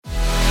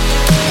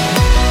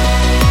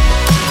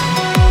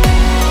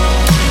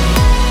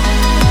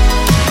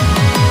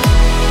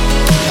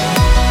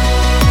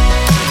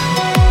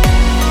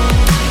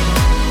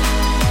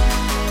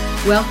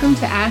Welcome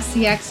to Ask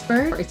the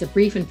Expert. It's a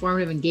brief,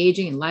 informative,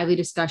 engaging, and lively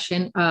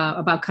discussion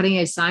about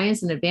cutting-edge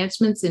science and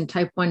advancements in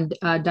type 1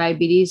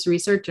 diabetes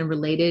research and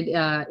related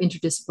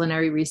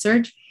interdisciplinary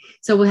research.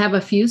 So we'll have a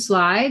few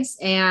slides,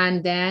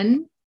 and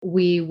then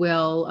we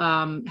will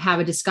have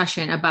a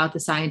discussion about the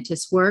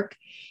scientists' work.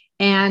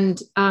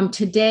 And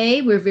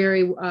today, we're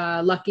very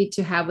lucky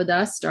to have with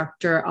us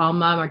Dr.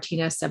 Alma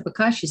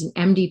Martinez-Cepica. She's an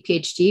MD,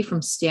 PhD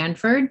from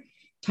Stanford.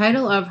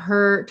 Title of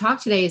her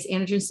talk today is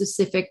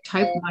Antigen-Specific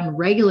Type 1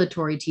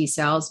 Regulatory T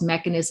Cells,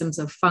 Mechanisms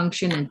of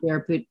Function and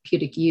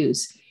Therapeutic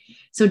Use.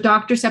 So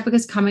Dr. Cepica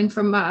is coming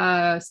from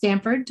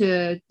Stanford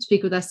to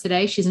speak with us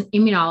today. She's an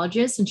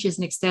immunologist, and she has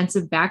an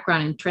extensive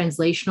background in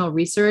translational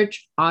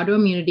research,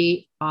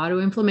 autoimmunity,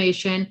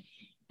 autoinflammation,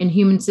 and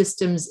human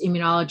systems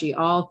immunology,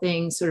 all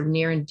things sort of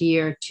near and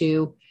dear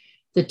to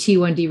the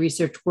T1D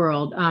research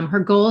world.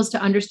 Her goal is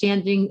to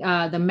understanding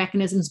the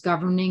mechanisms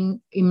governing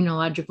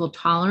immunological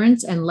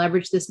tolerance and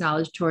leverage this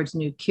knowledge towards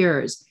new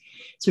cures.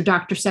 So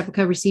Dr.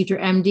 Cepica received her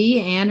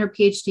MD and her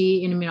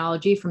PhD in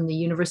immunology from the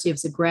University of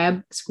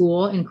Zagreb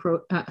School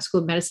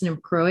of Medicine in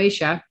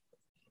Croatia.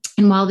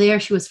 And while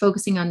there, she was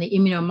focusing on the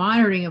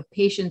immunomonitoring of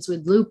patients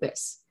with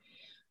lupus,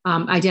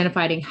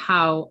 identifying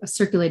how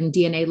circulating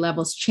DNA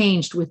levels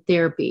changed with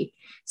therapy.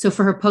 So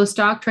for her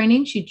postdoc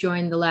training, she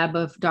joined the lab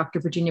of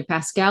Dr. Virginia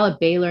Pascal at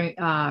Baylor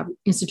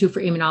Institute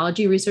for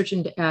Immunology Research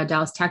in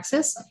Dallas,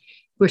 Texas,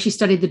 where she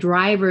studied the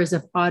drivers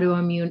of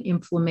autoimmune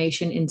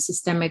inflammation in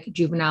systemic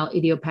juvenile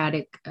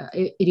idiopathic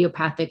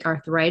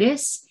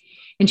arthritis.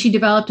 And she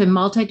developed a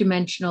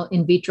multidimensional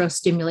in vitro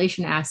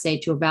stimulation assay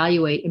to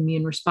evaluate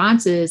immune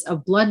responses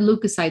of blood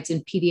leukocytes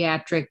in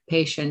pediatric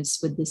patients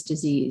with this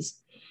disease.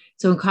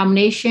 So in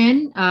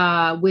combination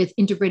with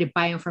integrated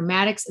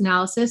bioinformatics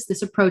analysis,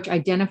 this approach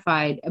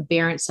identified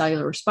aberrant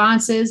cellular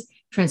responses,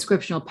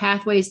 transcriptional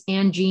pathways,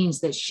 and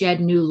genes that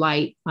shed new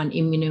light on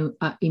immune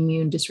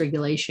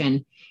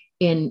dysregulation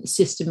in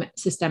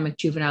systemic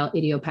juvenile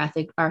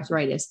idiopathic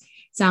arthritis.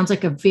 Sounds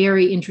like a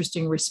very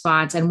interesting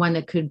response, and one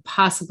that could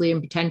possibly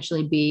and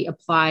potentially be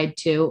applied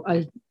to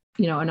an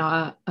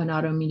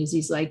autoimmune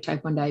disease like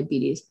type 1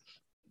 diabetes.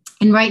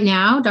 And right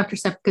now, Dr.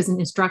 Cepica is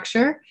an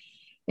instructor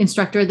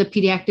of the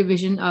Pediatric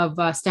Division of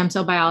Stem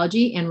Cell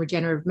Biology and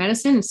Regenerative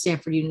Medicine at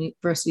Stanford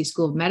University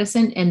School of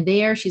Medicine. And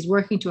there she's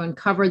working to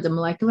uncover the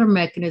molecular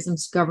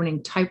mechanisms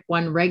governing type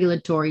 1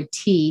 regulatory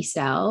T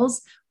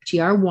cells,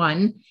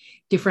 TR1,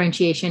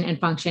 differentiation and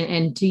function,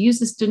 and to use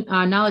this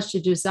knowledge to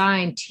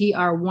design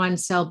TR1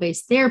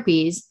 cell-based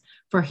therapies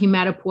for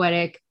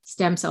hematopoietic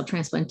stem cell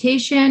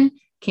transplantation,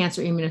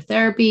 cancer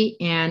immunotherapy,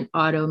 and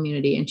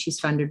autoimmunity. And she's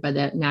funded by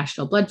the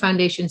National Blood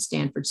Foundation,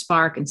 Stanford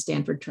Spark, and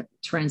Stanford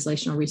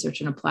Translational Research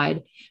and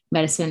Applied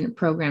Medicine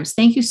programs.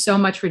 Thank you so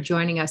much for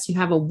joining us. You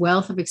have a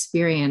wealth of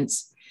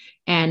experience.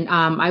 And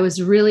I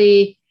was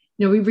really,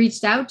 we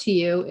reached out to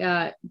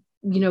you,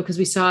 because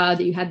we saw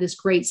that you had this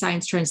great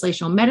Science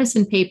Translational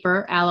Medicine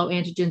paper,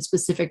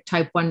 alloantigen-specific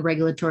type 1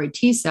 regulatory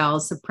T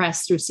cells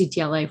suppressed through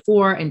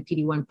CTLA4 and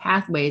PD-1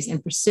 pathways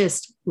and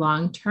persist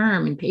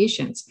long-term in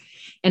patients.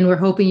 And we're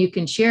hoping you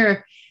can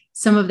share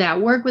some of that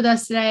work with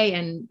us today.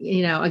 And,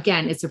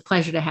 again, it's a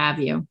pleasure to have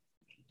you.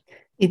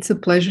 It's a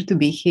pleasure to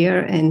be here.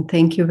 And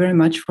thank you very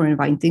much for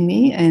inviting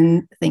me.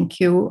 And thank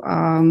you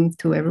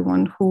to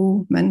everyone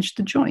who managed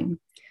to join.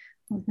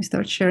 Let me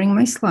start sharing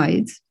my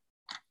slides.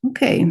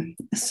 Okay,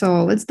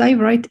 so let's dive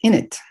right in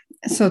it.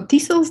 So T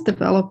cells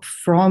develop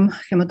from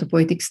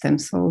hematopoietic stem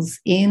cells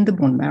in the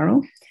bone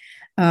marrow,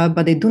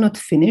 but they do not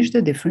finish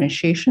the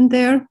differentiation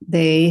there.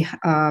 They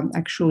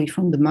actually,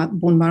 from the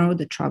bone marrow,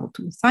 they travel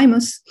to the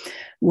thymus,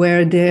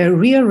 where they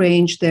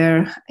rearrange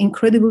their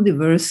incredibly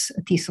diverse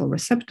T cell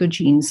receptor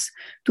genes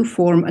to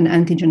form an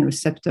antigen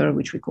receptor,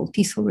 which we call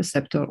T cell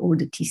receptor, or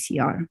the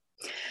TCR.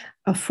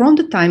 From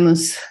the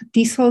thymus,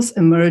 T cells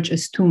emerge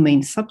as two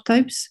main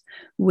subtypes,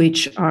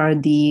 which are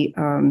the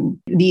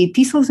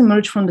T cells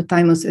emerge from the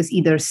thymus as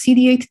either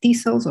CD8 T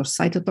cells or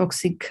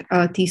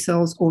cytotoxic T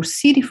cells, or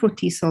CD4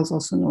 T cells,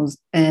 also known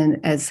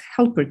as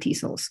helper T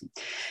cells.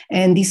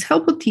 And these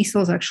helper T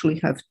cells actually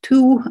have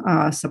two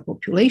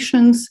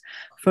subpopulations.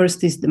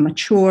 First is the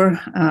mature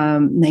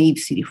naive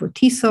CD4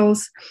 T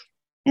cells,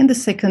 and the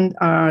second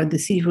are the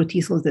CD4 T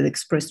cells that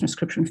express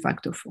transcription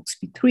factor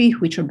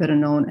FOXP3, which are better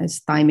known as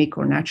thymic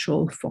or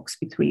natural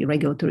FOXP3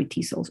 regulatory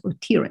T cells, or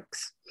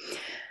Tregs.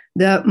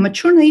 The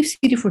mature naive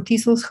CD4 T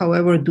cells,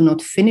 however, do not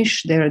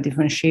finish their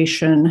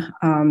differentiation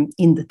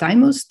in the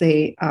thymus.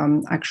 They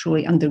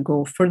actually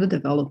undergo further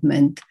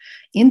development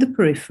in the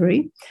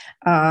periphery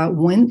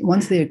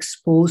once they're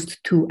exposed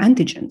to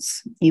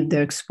antigens. If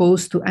they're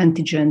exposed to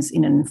antigens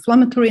in an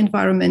inflammatory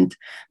environment,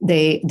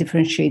 they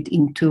differentiate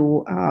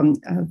into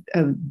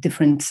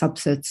different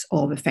subsets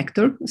of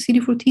effector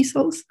CD4 T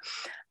cells.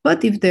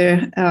 But if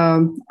they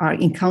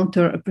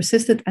encounter a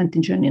persistent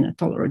antigen in a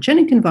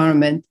tolerogenic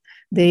environment,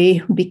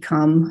 they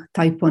become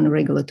type 1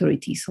 regulatory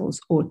T cells,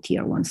 or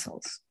TR1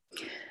 cells.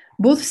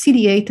 Both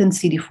CD8 and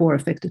CD4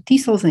 effector T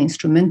cells are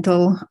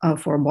instrumental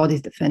for our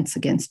body's defense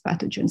against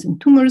pathogens and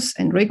tumors,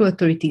 and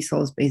regulatory T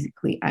cells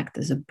basically act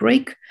as a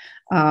brake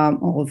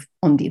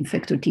on the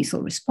effector T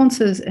cell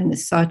responses, and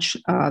as such,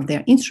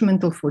 they're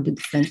instrumental for the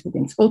defense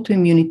against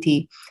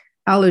autoimmunity,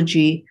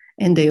 allergy,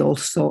 and they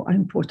also are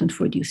important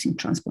for reducing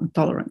transplant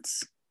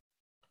tolerance.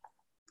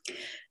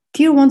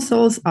 Tier 1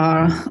 cells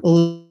are a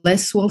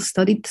less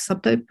well-studied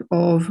subtype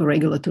of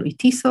regulatory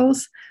T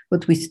cells,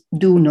 but we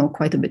do know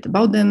quite a bit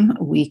about them.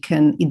 We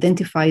can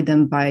identify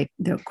them by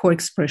their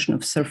co-expression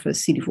of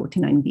surface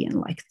CD49B and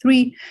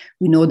LIKE3.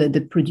 We know that they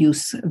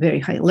produce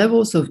very high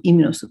levels of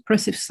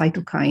immunosuppressive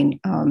cytokine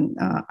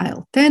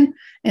IL-10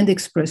 and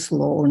express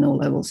low or no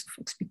levels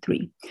of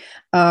FOXP3.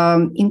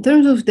 In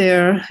terms of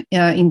their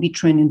in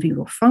vitro and in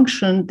vivo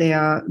function, they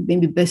are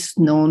maybe best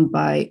known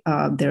by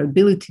their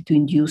ability to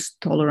induce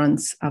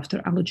tolerance after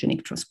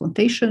allogeneic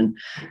transplantation,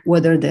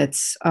 whether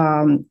that's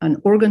an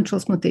organ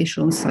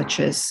transplantation such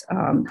as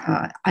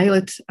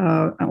islet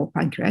or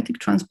pancreatic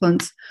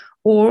transplants,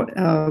 or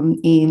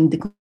in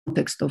the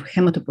context of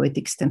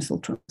hematopoietic stem cell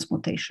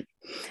transplantation.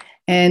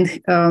 And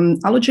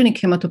allogeneic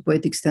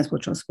hematopoietic stem cell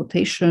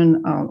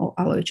transplantation, or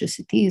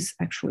allo-HSCT, is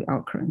actually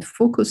our current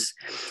focus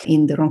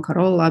in the Ron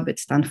Carollo lab at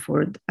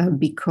Stanford,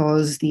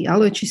 because the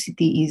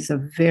allo-HSCT is a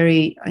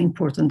very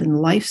important and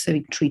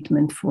life-saving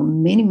treatment for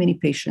many, many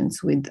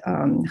patients with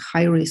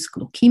high-risk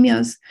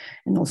leukemias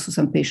and also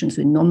some patients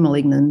with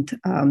non-malignant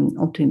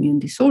autoimmune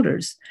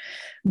disorders.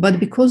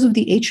 But because of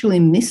the HLA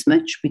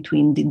mismatch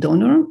between the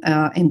donor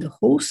and the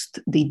host,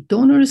 the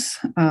donor's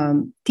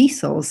T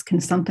cells can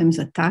sometimes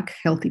attack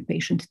healthy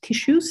patient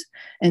tissues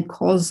and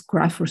cause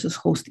graft versus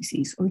host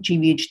disease, or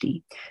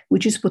GVHD,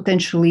 which is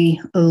potentially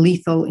a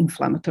lethal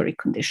inflammatory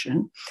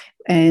condition.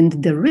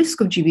 And the risk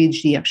of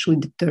GVHD actually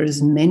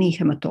deters many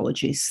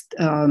hematologists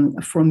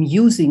from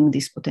using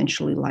this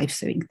potentially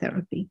life-saving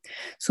therapy.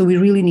 So we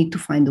really need to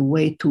find a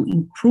way to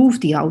improve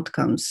the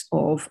outcomes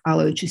of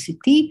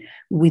allo-HSCT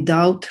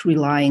without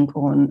relying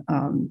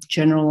on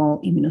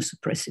general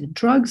immunosuppressive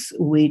drugs,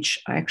 which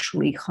are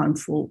actually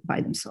harmful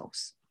by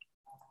themselves.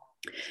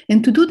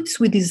 And to do this,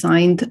 we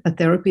designed a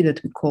therapy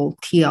that we call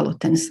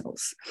T-allo10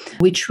 cells,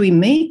 which we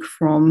make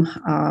from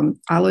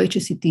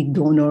allo-HSCT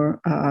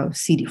donor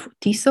CD4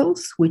 T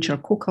cells, which are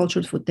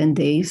co-cultured for 10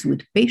 days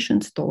with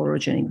patients'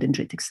 tolerogenic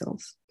dendritic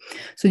cells.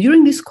 So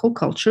during this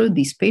co-culture,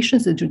 these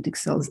patients' dendritic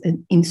cells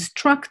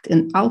instruct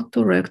an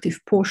autoreactive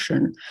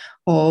portion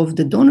of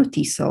the donor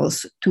T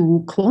cells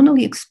to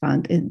clonally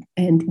expand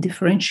and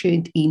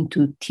differentiate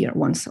into tier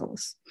 1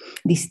 cells.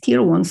 These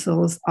tier 1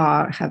 cells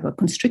have a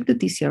constricted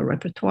TCR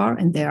repertoire,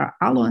 and they are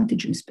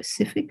alloantigen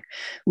specific,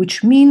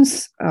 which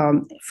means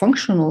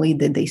functionally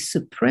that they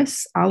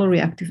suppress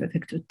alloreactive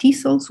effector T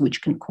cells,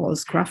 which can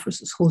cause graft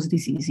versus host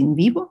disease in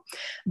vivo,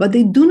 but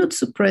they do not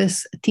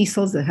suppress T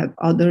cells that have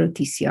other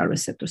TCR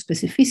receptor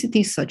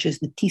specificities, such as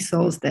the T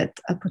cells that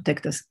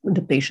protect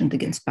the patient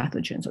against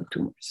pathogens or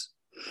tumors.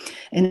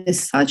 And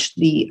as such,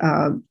 the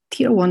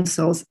tier 1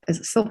 cells as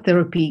a cell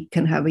therapy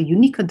can have a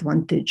unique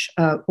advantage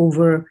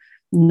over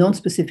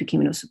non-specific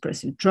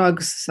immunosuppressive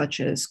drugs, such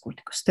as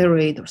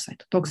corticosteroid or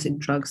cytotoxic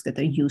drugs that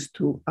are used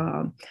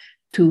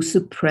to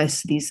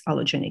suppress these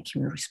allogeneic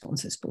immune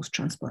responses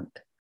post-transplant.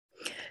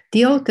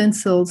 The allo10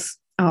 cells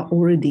are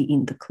already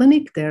in the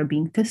clinic. They are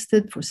being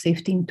tested for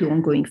safety in 2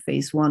 ongoing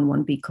phase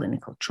 1/1b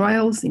clinical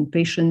trials in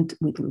patients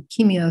with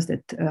leukemias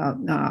that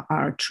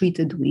are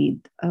treated with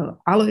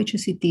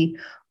allo-HSCT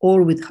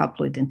or with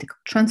haploidentical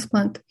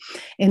transplant.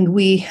 And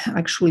we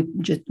actually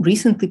just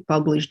recently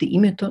published the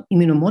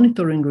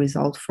immunomonitoring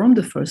result from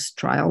the first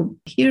trial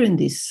here in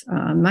this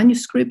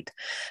manuscript,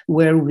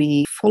 where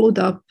we followed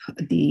up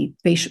the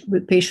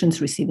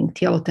patients receiving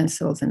T-allo10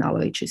 cells and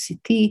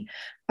allo-HSCT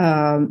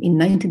in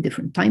 19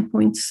 different time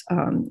points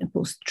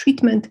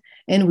post-treatment.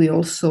 And we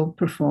also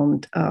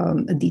performed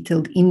a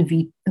detailed in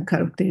vitro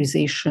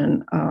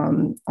characterization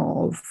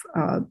of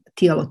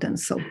T-allo10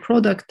 cell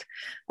product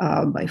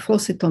by flow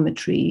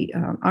cytometry,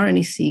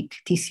 RNA-seq,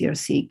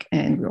 TCR-seq,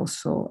 and we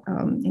also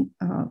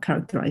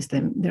characterized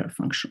their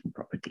functional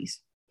properties.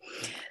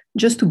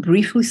 Just to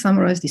briefly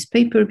summarize this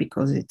paper,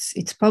 because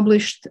it's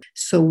published,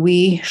 so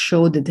we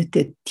showed that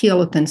the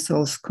T-allo10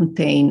 cells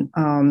contain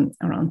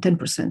around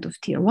 10% of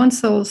tier 1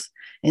 cells,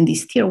 and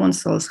these tier 1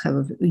 cells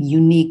have a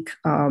unique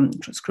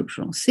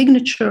transcriptional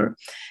signature.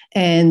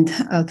 And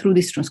through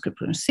this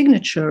transcriptional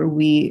signature,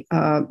 we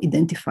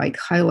identified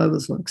high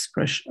levels of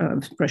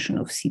expression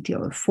of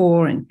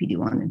CTLA4 and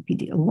PD-1 and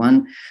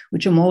PD-L1,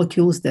 which are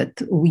molecules that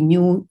we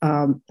knew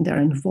they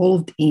are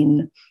involved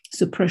in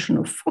suppression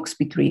of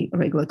FOXP3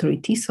 regulatory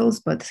T cells,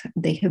 but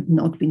they have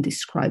not been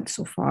described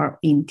so far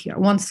in tier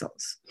 1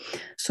 cells.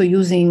 So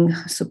using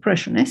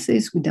suppression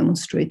assays, we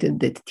demonstrated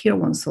that tier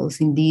 1 cells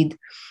indeed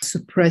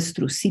suppress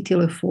through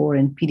CTLA4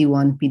 and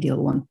PD-1,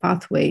 PD-L1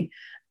 pathway,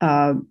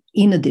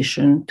 in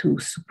addition to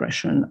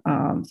suppression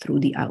through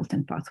the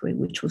IL-10 pathway,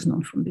 which was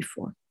known from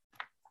before.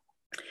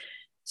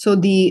 So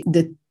the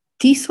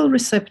T cell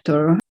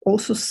receptor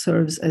also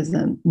serves as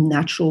a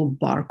natural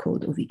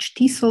barcode of each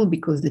T cell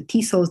because the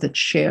T cells that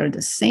share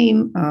the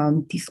same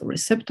T cell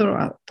receptor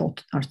are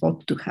thought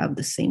to have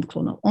the same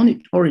clonal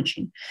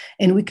origin.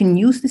 And we can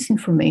use this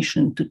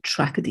information to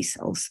track these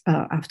cells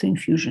after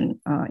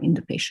infusion in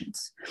the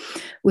patients.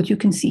 What you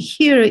can see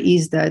here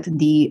is that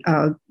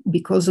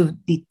because of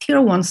the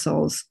TR1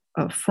 cells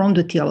from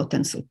the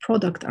TLO10 cell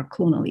product are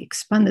clonally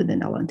expanded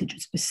and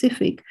alloantigen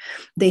specific,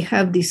 they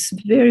have this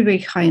very, very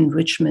high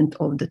enrichment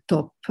of the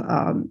top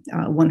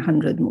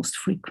 100 most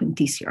frequent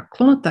TCR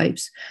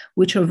clonotypes,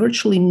 which are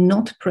virtually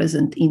not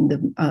present in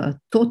the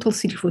total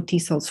CD4 T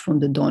cells from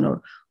the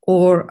donor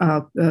or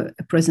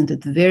present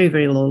at very,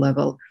 very low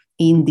level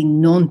in the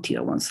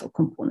non-TR1 cell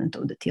component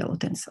of the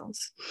TLO10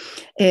 cells.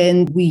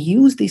 And we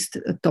use these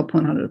top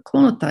 100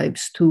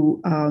 clonotypes to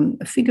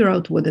figure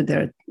out whether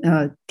there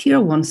are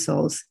TR1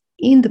 cells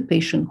in the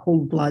patient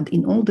whole blood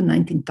in all the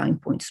 19 time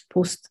points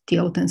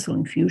post-TLO10 cell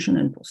infusion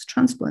and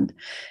post-transplant.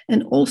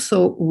 And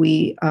also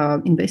we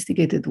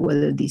investigated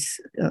whether these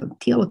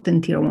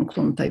TLO10 TR1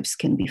 clonotypes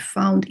can be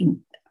found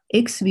in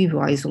ex vivo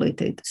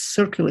isolated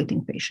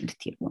circulating patient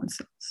TR1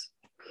 cells.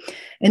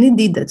 And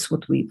indeed, that's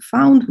what we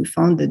found. We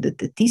found that the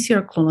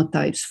TCR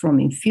clonotypes from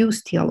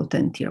infused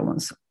TLO10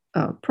 TR1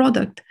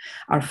 product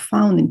are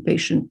found in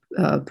patient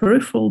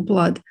peripheral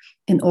blood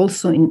and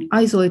also in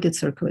isolated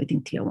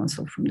circulating TR1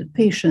 cell from the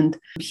patient,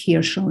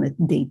 here shown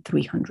at day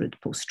 300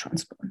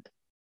 post-transplant.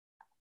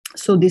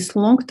 So this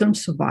long-term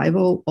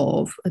survival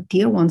of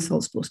TR1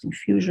 cells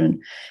post-infusion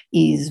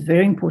is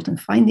very important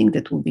finding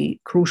that will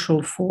be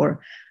crucial for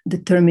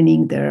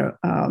determining their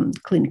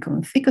clinical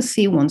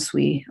efficacy once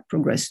we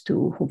progress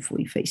to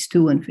hopefully phase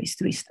 2 and phase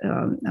 3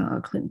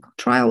 clinical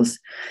trials.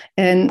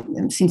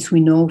 And since we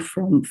know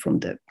from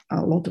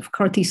a lot of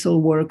CAR T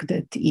cell work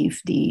that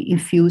if the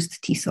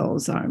infused T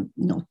cells are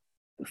not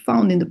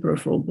found in the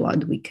peripheral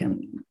blood,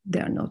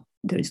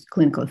 there is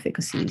clinical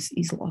efficacy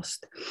is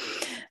lost.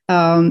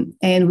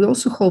 And we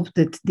also hope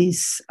that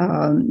this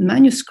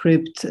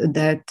manuscript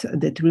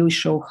that really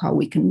show how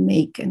we can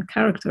make and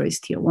characterize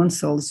TR1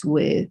 cells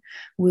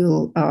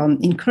will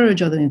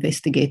encourage other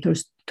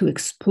investigators to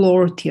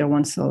explore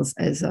TR1 cells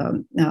as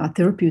a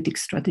therapeutic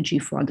strategy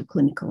for other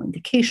clinical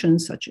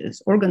indications, such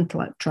as organ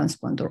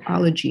transplant or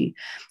allergy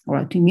or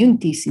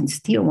autoimmunity,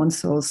 since TR1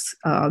 cells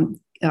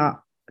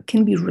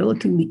can be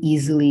relatively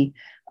easily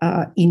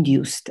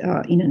induced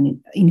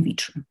in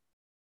vitro.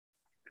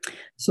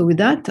 So with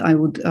that, I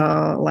would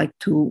like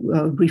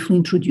to briefly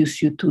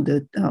introduce you to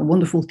the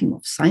wonderful team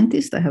of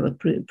scientists I have a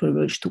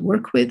privilege to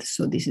work with.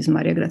 So this is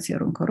Maria Grazia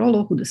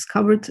Roncarolo, who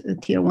discovered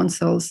TR1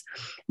 cells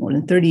more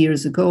than 30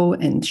 years ago,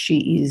 and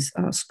she is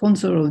a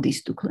sponsor of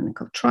these 2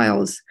 clinical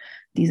trials.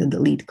 These are the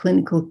lead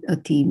clinical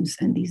teams,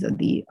 and these are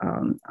the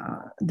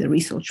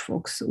research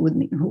folks with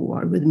me who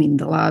are with me in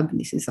the lab.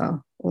 This is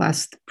our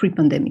last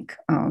pre-pandemic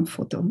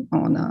photo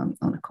on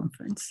a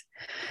conference.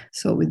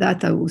 So with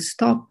that, I will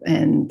stop,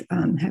 and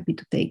I'm happy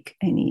to take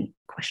any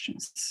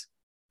questions.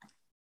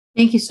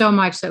 Thank you so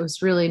much. That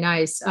was really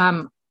nice.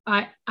 I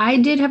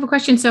did have a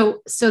question.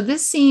 So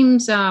this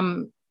seems,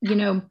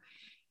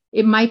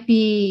 it might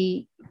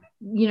be,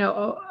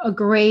 a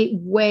great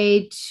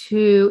way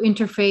to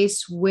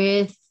interface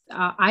with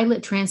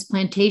islet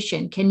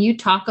transplantation. Can you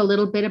talk a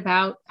little bit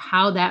about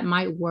how that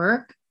might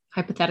work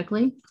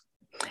hypothetically?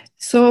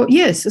 So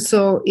yes,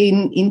 so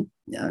in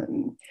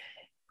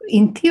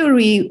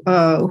theory,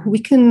 we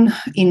can,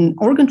 in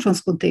organ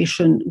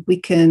transplantation, we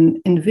can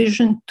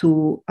envision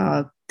to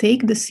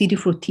take the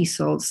CD4 T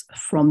cells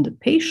from the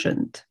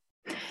patient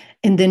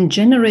and then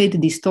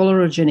generate these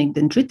tolerogenic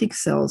dendritic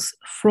cells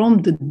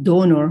from the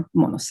donor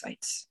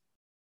monocytes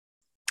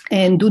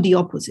and do the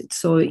opposite.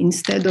 So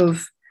instead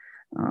of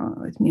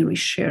let me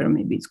reshare,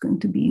 maybe it's going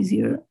to be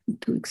easier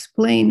to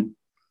explain.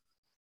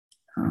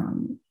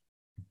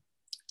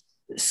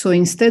 So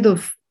instead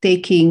of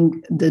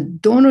taking the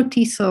donor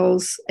T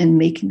cells and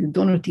making the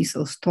donor T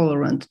cells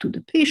tolerant to the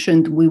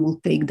patient, we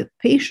will take the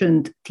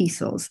patient T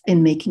cells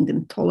and making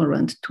them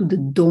tolerant to the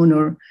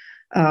donor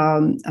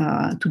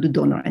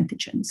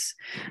antigens.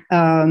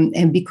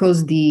 And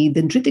because the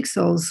dendritic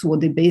cells,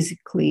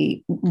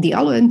 the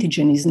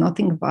alloantigen is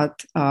nothing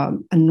but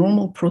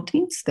normal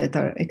proteins that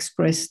are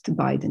expressed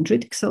by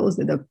dendritic cells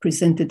that are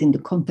presented in the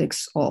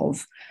context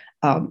of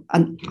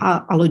an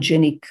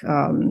allogenic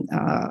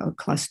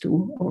class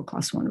 2 or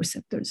class 1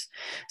 receptors.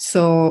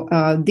 So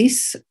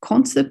this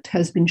concept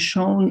has been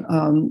shown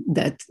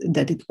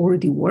that it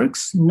already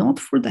works, not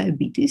for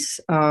diabetes,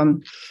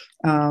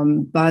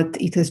 but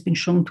it has been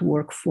shown to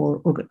work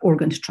for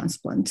organ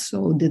transplant.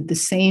 So the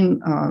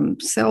same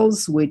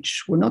cells,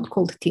 which were not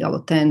called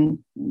TLO10,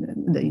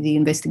 the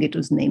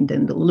investigators named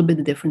them a little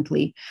bit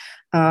differently,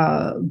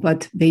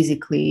 but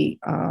basically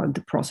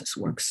the process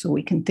works. So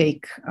we can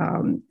take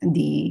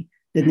the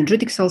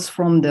dendritic cells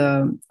from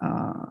the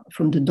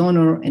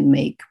donor and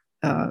make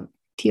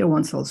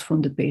TR1 cells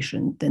from the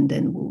patient, and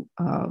then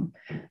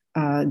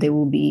they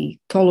will be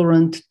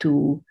tolerant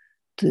to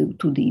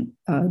the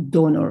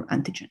donor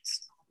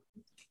antigens.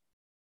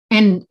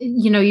 And,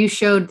 you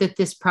showed that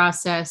this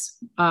process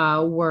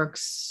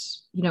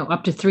works,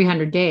 up to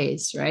 300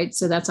 days, right?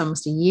 So that's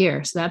almost a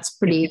year. So that's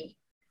pretty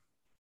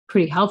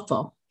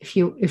helpful if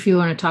you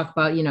want to talk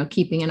about,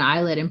 keeping an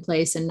islet in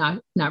place and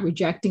not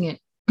rejecting it.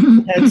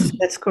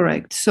 That's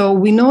correct. So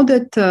we know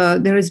that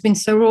there has been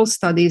several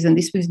studies, and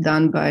this was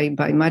done by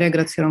Maria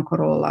Grazia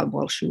Roncorolo lab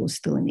while she was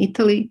still in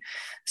Italy.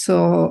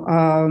 So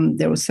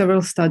there were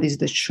several studies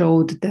that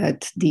showed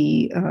that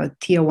the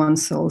TIA1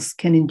 cells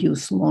can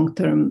induce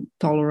long-term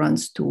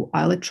tolerance to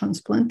islet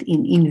transplant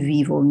in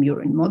vivo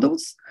murine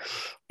models.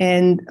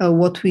 And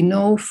what we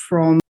know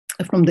from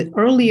the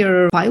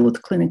earlier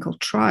pilot clinical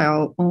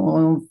trial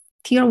of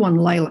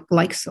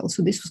TR1-like cells,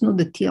 so this was not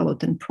the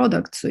TIA-10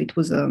 product, so it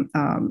was a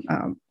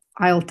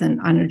IL-10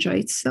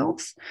 anergized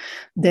cells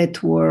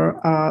that were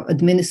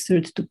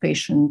administered to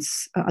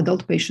patients,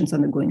 adult patients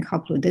undergoing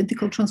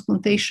haploidentical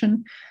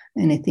transplantation.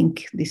 And I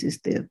think this is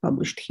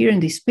published here in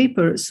this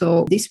paper.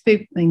 So this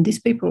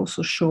paper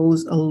also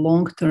shows a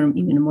long-term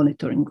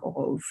immunomonitoring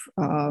of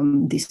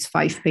these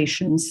 5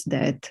 patients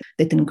that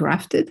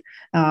engrafted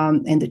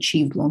and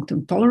achieved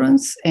long-term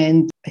tolerance.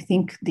 And I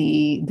think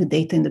the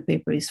data in the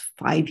paper is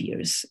 5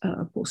 years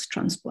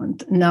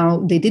post-transplant. Now,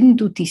 they didn't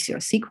do TCR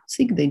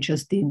sequencing. They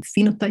just did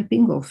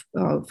phenotyping of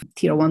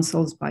TR1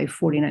 cells by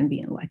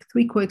 49B and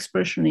LAG3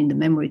 co-expression in the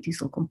memory T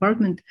cell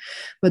compartment.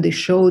 But they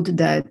showed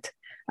that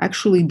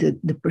actually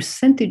the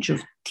percentage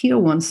of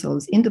TR1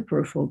 cells in the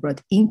peripheral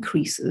blood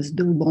increases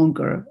the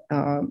longer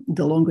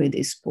it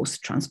is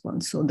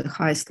post-transplant. So the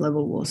highest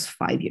level was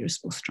 5 years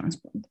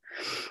post-transplant.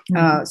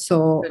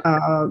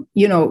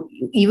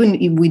 Even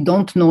if we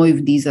don't know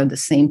if these are the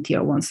same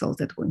TR1 cells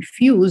that were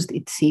infused,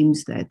 it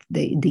seems that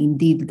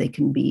they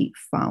can be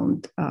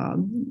found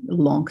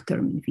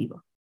long-term in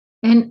vivo.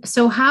 And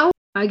so how,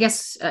 I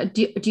guess,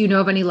 do you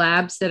know of any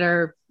labs that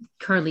are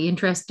currently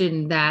interested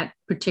in that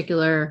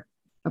particular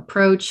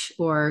approach,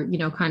 or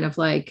kind of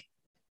like,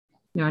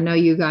 I know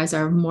you guys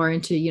are more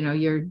into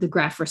you're the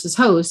graft versus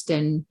host,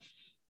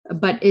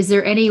 but is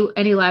there any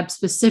lab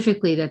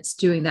specifically that's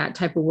doing that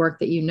type of work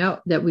that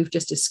that we've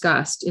just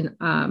discussed in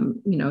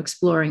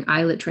exploring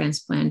islet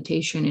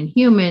transplantation in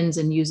humans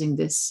and using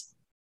this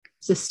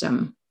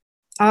system?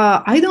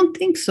 I don't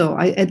think so.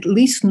 At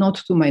least not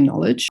to my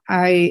knowledge.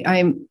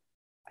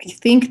 I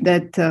think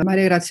that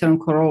Maria Grazia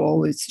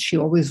Roncorolo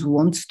always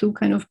wants to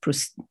kind of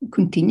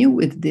continue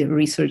with the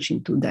research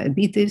into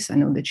diabetes. I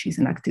know that she's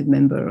an active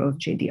member of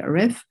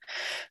JDRF,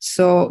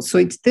 so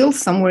it's still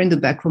somewhere in the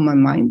back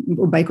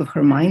of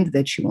her mind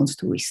that she wants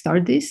to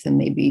restart this, and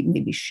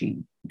maybe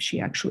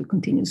she actually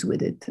continues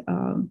with it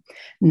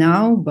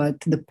now. But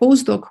the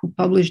postdoc who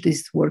published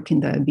this work in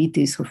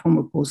diabetes, her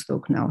former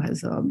postdoc, now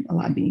has a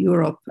lab in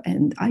Europe,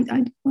 and I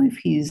don't know if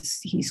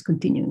he's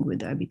continuing with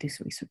diabetes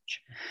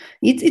research.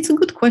 It's a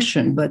good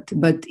question, but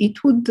it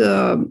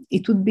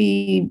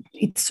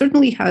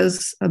certainly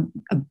has a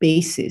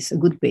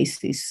good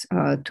basis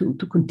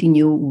to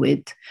continue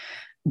with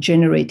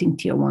generating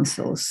TIA1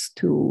 cells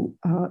to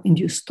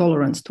induce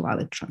tolerance to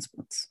islet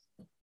transplants.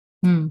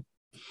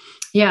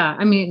 Yeah,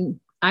 I mean,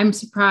 I'm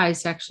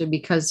surprised actually,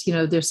 because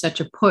there's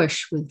such a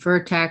push with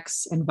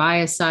Vertex and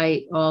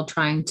ViaCyte all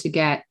trying to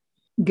get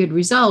good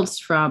results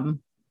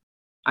from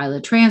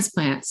islet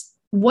transplants.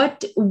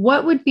 What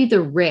would be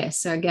the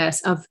risk, I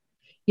guess, of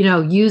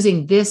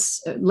using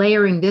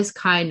layering this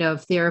kind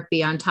of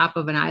therapy on top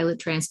of an islet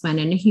transplant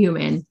in a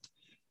human,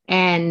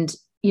 and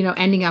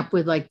ending up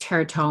with like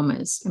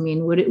teratomas? I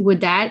mean,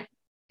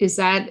 is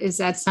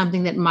that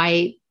something that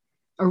might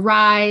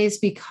arise?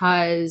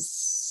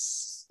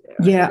 Because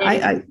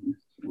I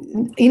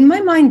in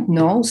my mind,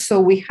 no. So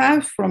we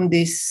have from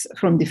the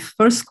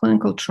first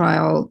clinical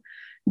trial,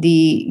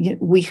 we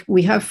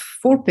have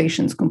 4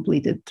 patients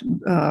completed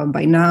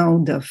by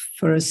now. The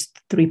first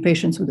 3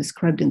 patients were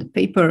described in the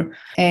paper,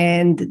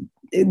 and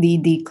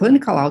the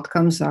clinical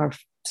outcomes are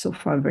so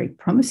far very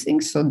promising.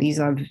 So these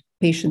are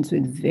patients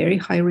with very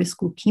high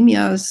risk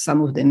leukemias.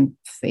 Some of them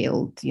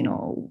failed,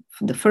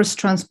 the first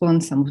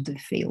transplant. Some of them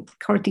failed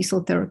CAR T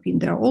cell therapy,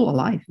 and they're all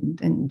alive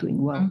and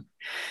doing well.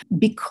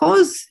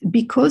 Because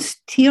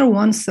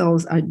TIA1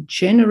 cells are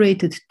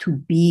generated to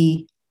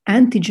be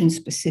antigen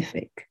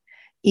specific,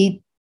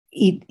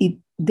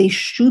 they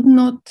should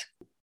not,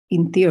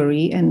 in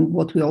theory, and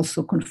what we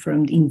also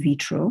confirmed in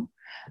vitro,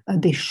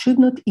 they should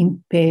not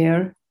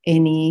impair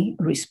any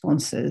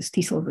responses,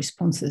 T cell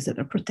responses that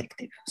are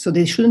protective. So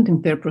they shouldn't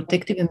impair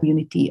protective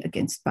immunity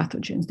against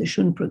pathogens. They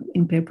shouldn't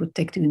impair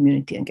protective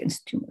immunity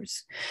against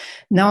tumors.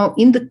 Now,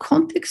 in the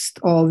context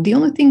of the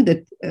only thing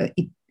that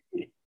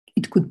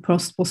it could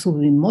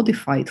possibly be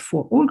modified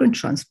for organ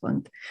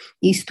transplant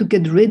is to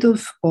get rid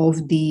of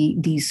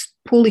these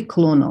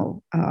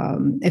polyclonal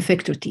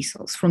effector T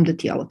cells from the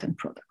TIA-10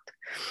 product.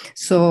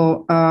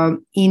 So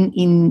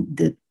in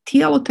the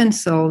TIA-10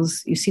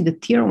 cells, you see the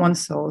TIA1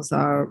 cells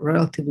are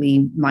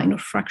relatively minor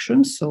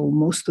fractions. So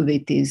most of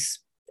it is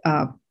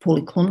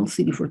polyclonal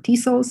CD4 T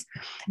cells.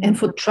 And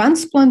for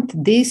transplant,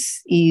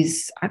 this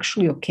is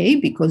actually okay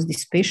because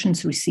these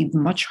patients receive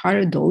much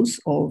higher dose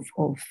of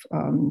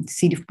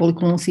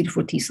polyclonal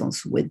CD4 T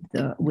cells with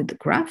the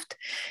graft.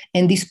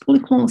 And these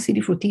polyclonal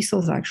CD4 T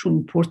cells are actually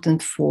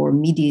important for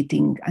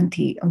mediating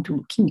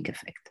anti-leukemic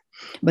effect.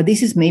 But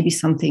this is maybe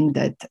something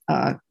that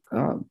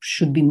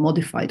should be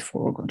modified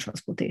for organ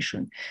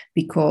transplantation,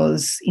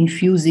 because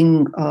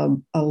infusing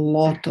a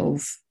lot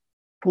of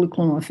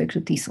polyclonal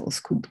effector T cells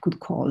could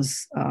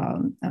cause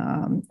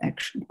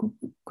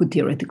could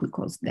theoretically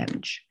cause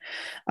damage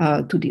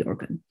to the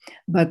organ.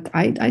 But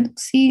I don't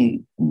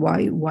see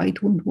why it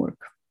wouldn't work.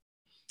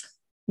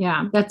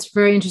 Yeah, that's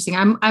very interesting.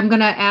 I'm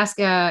going to ask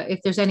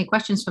if there's any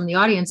questions from the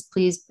audience.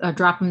 Please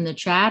drop them in the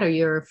chat,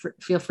 or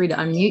feel free to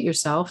unmute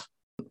yourself.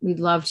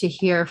 We'd love to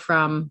hear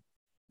from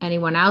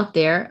anyone out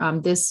there.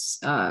 This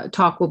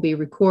talk will be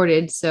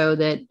recorded so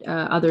that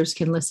others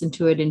can listen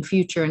to it in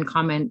future and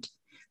comment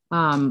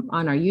on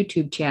our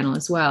YouTube channel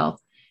as well.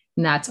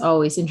 And that's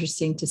always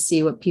interesting to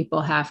see what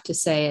people have to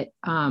say,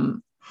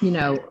 when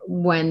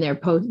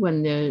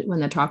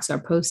the talks are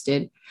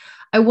posted.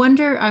 I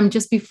wonder,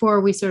 just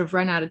before we sort of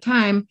run out of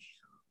time,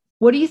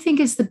 what do you think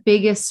is the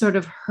biggest sort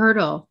of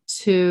hurdle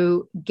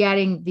to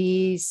getting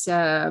these,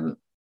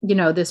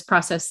 this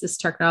process, this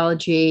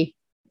technology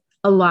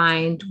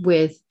aligned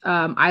with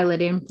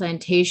eyelid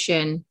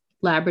implantation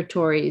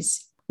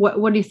laboratories?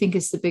 What do you think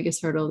is the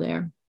biggest hurdle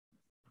there?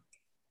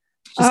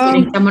 Just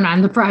getting someone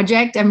on the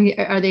project? I mean,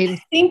 are they,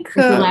 is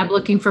the lab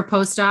looking for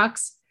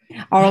postdocs?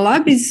 Our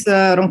lab is,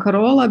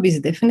 Roncarola lab is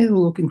definitely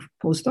looking for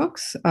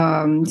postdocs.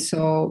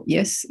 So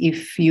yes,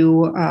 if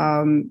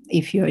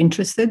you're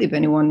interested, if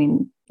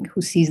anyone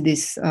who sees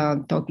this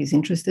talk is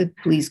interested,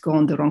 please go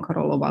on the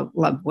Roncarola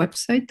lab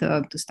website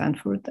to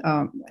Stanford,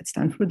 at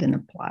Stanford, and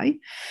apply.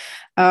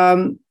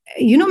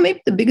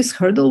 Maybe the biggest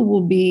hurdle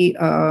will be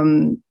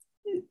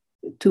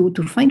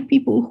to find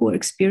people who are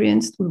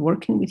experienced with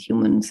working with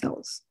human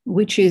cells,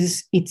 which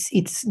is,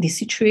 the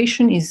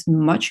situation is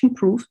much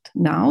improved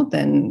now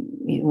than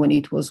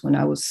when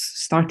I was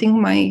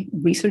starting my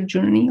research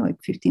journey like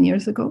 15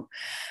 years ago,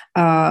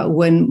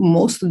 when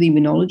most of the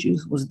immunology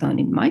was done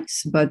in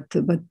mice, but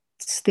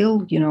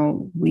still,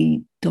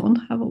 we don't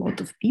have a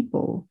lot of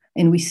people.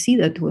 And we see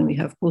that when we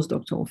have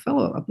postdoctoral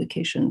fellow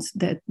applications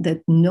that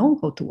know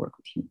how to work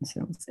with human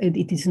cells.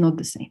 It is not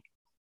the same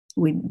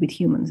with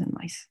humans and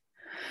mice.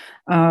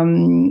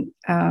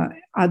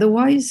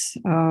 Otherwise,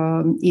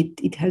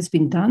 it has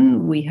been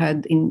done. We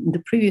had in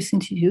the previous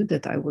institute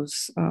that I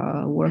was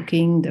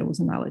working, there was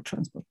an alloy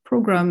transport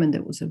program, and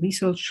there was a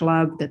research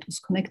lab that was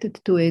connected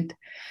to it.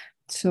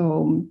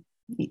 So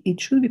it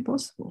should be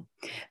possible.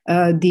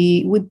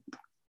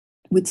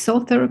 With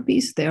cell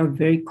therapies, they are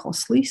very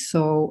costly.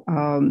 So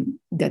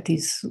that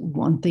is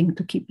one thing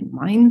to keep in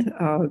mind.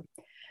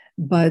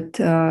 But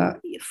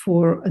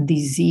for a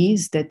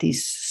disease that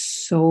is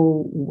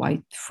so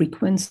wide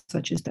frequent,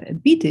 such as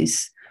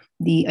diabetes,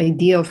 the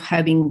idea of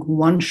having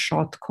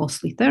one-shot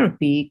costly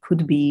therapy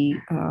could be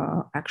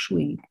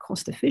actually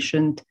cost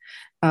efficient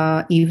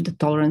if the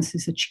tolerance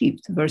is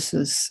achieved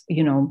versus,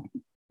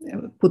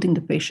 putting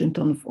the patient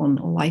on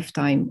a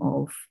lifetime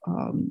of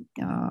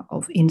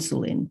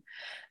insulin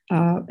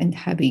and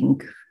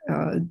having,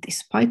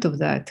 despite of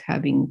that,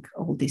 having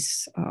all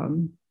these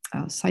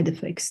side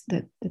effects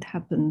that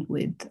happen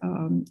with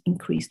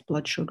increased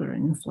blood sugar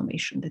and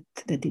inflammation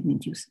that it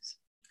induces.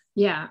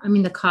 Yeah, I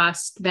mean, the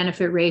cost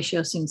benefit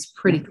ratio seems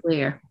pretty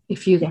clear.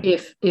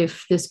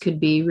 If this could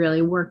be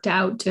really worked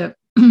out to,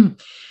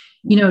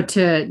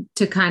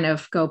 to kind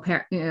of go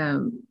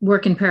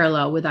work in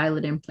parallel with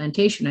eyelid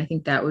implantation, I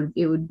think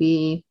it would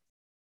be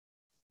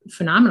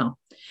phenomenal.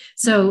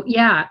 So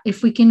yeah,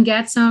 if we can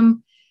get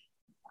some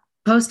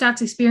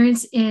postdocs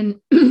experience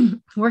in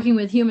working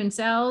with human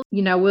cells,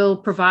 we'll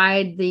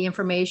provide the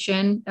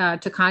information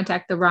to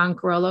contact the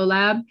Roncarola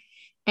lab,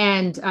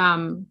 and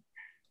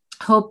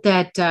hope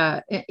that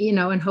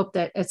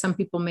some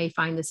people may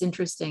find this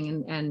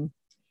interesting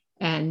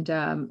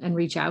and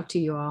reach out to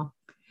you all.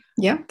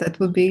 Yeah, that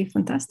would be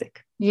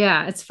fantastic.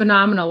 Yeah, it's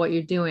phenomenal what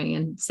you're doing,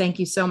 and thank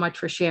you so much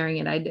for sharing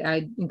it.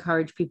 I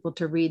encourage people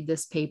to read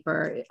this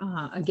paper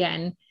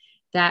again.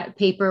 That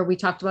paper we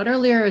talked about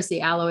earlier is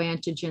the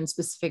alloantigen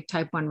specific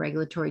type 1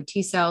 regulatory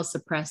T cells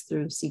suppressed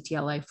through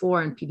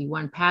CTLA4 and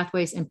PD-1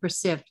 pathways and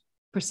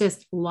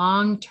persist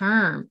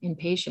long-term in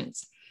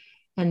patients.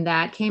 And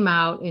that came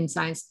out in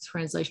Science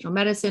Translational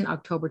Medicine,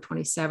 October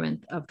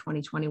 27th of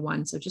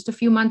 2021. So just a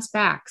few months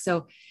back.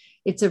 So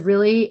it's a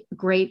really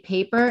great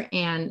paper,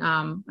 and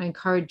I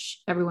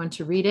encourage everyone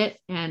to read it.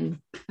 And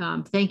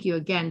thank you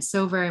again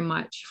so very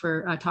much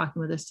for talking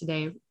with us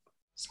today.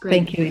 It's great.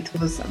 Thank you. It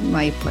was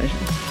my pleasure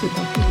to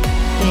talk to you.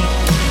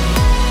 Thank you.